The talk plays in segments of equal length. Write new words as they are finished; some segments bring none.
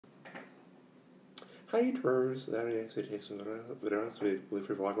Hi YouTubers, that is expectations video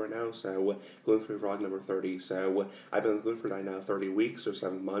gluten-free vlog right now, so gluten-free vlog number 30, so I've been on the gluten-free diet now 30 weeks or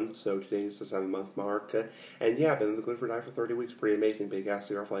 7 months, so today's the 7-month mark, and yeah, I've been on the gluten-free diet for 30 weeks, pretty amazing, big ass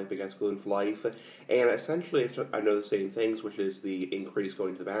cigar for life, big ass gluten for life, and essentially I know the same things, which is the increase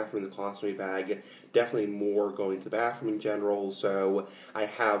going to the bathroom, the colostomy bag, definitely more going to the bathroom in general, so I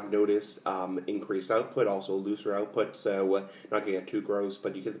have noticed increased output, also looser output, so not getting too gross,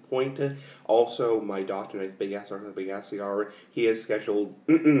 but you get the point. Also, my doctor, nice big ass cigar, he has scheduled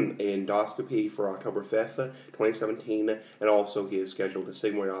an endoscopy for October 5th, 2017, and also he has scheduled a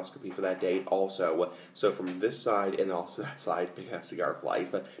sigmoidoscopy for that date also. So from this side and also that side, big ass cigar for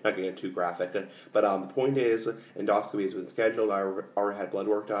life, not getting too graphic, but the point is, endoscopy has been scheduled. I already had blood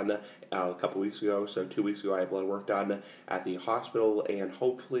work done a couple weeks ago, so 2 weeks ago I had blood work done at the hospital, and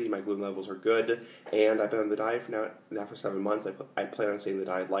hopefully my gluten levels are good, and I've been on the diet for now for 7 months. I plan on staying on the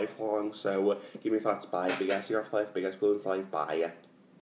diet lifelong, so give me your thoughts. Bye. Big ass cigar for life, big ass gluten for life. Bye.